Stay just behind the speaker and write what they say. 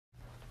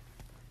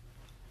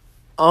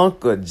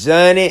Uncle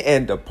Johnny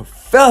and the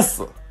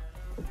Professor.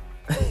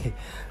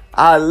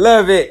 I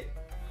love it.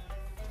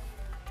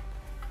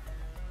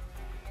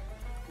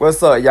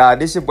 What's up, y'all?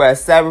 This your boy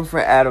Issachar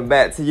from Adam,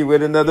 back to you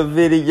with another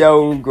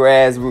video.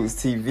 Grassroots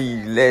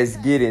TV. Let's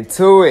get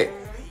into it.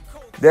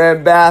 The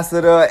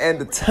Ambassador and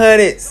the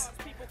Tonics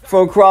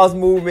from Cross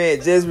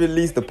Movement just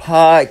released a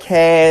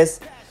podcast.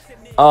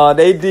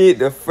 They did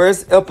the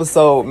first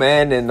episode,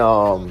 man, and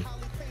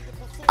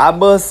I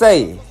must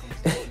say,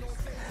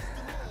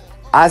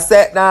 I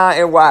sat down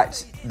and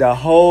watched the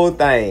whole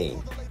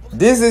thing.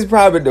 This is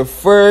probably the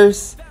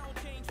first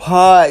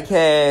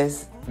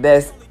podcast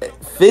that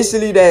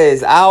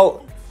is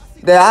out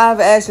that I've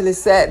actually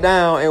sat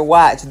down and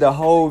watched the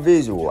whole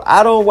visual.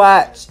 I don't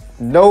watch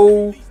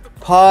no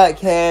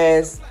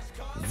podcast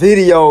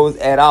videos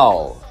at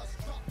all.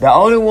 The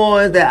only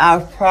ones that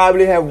I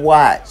probably have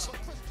watched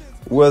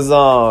was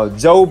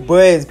Joe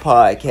Budden's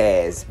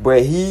podcast,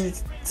 but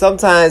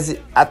sometimes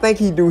I think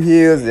he do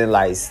his in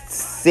like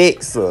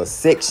 6 or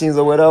sections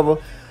or whatever.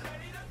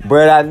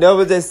 But I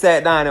never just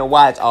sat down and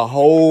watched a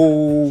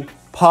whole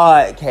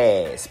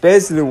podcast,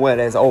 especially when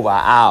it's over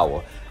an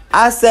hour.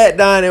 I sat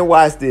down and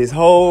watched this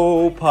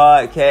whole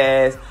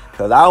podcast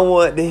because I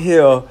wanted to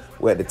hear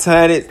what the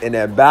Tonics and the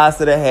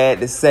Ambassador had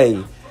to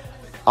say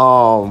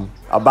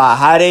about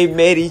how they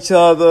met each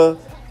other,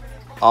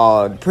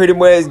 pretty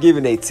much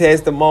giving their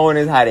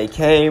testimonies, how they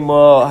came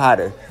up,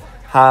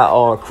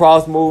 how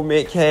Cross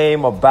Movement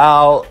came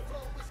about.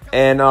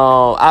 And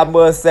I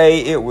must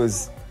say it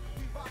was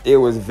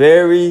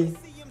very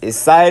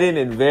exciting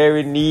and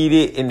very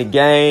needed in the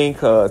game,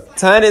 because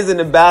Tonics and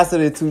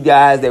Ambassador are two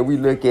guys that we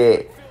look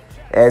at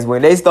as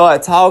when they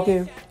start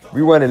talking,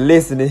 we want to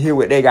listen and hear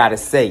what they got to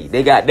say.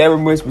 They got that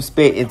much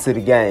respect into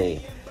the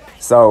game.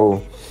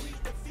 So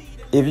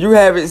if you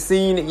haven't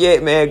seen it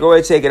yet, man, go ahead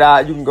and check it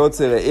out. You can go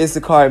to the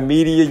Issachar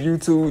Media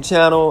YouTube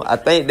channel. I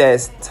think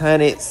that's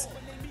Tonics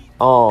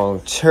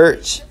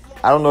Church.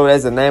 I don't know if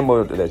that's the name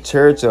of the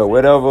church or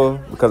whatever,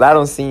 because I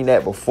don't seen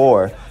that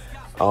before.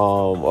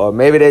 Or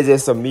maybe that's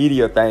just some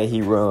media thing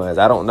he runs.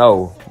 I don't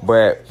know.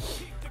 But,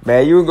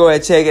 man, you can go ahead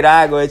and check it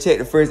out. Go ahead and check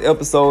the first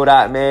episode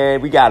out,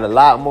 man. We got a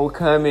lot more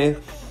coming.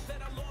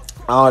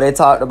 They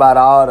talked about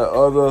all the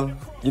other,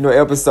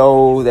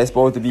 episodes that's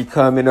supposed to be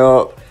coming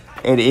up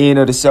at the end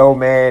of the show,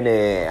 man.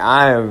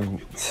 And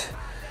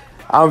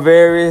I'm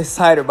very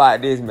excited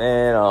about this,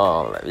 man.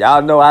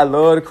 Y'all know I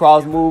love the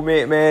Cross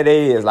Movement, man.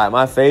 They is like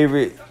my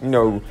favorite,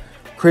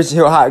 Christian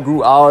hip hop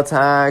group all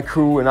time,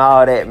 crew and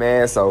all that,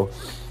 man. So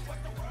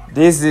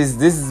this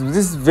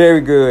is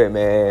very good,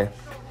 man.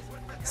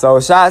 So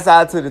shouts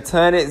out to the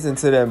Tonics and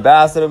to the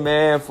Ambassador,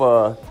 man,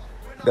 for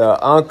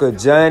the Uncle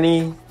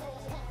Johnny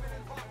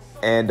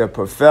and the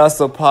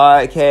Professor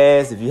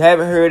podcast. If you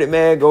haven't heard it,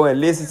 man, go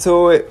and listen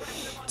to it.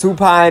 Two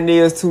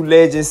pioneers, two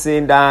legends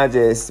sitting down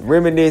just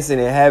reminiscing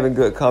and having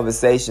good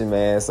conversation,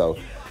 man. So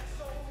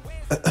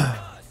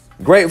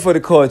great for the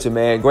culture,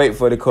 man. Great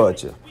for the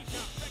culture.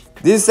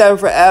 This is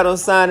Issachar Adam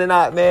signing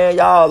out, man.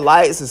 Y'all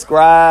like,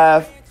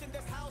 subscribe,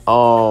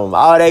 all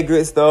that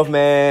good stuff,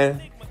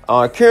 man.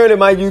 Currently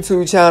my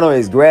YouTube channel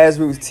is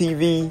Grassroots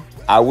TV.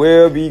 I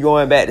will be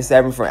going back to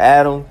Issachar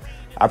Adam.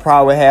 I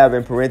probably have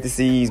in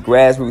parentheses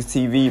Grassroots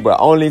TV, but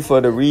only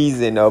for the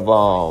reason of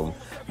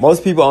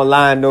most people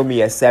online know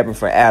me as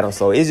Issachar Adam,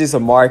 so it's just a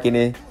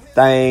marketing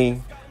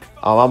thing.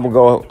 I'm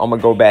gonna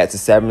go back to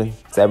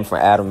Issachar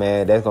Adam,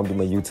 man. That's gonna be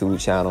my YouTube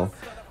channel.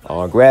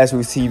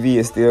 Grassroots TV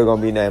is still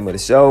gonna be the name of the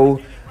show.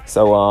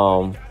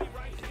 So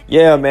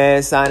yeah,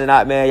 man, signing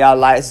out, man. Y'all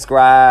like,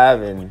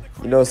 subscribe, and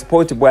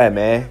support your boy,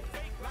 man.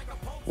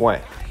 One.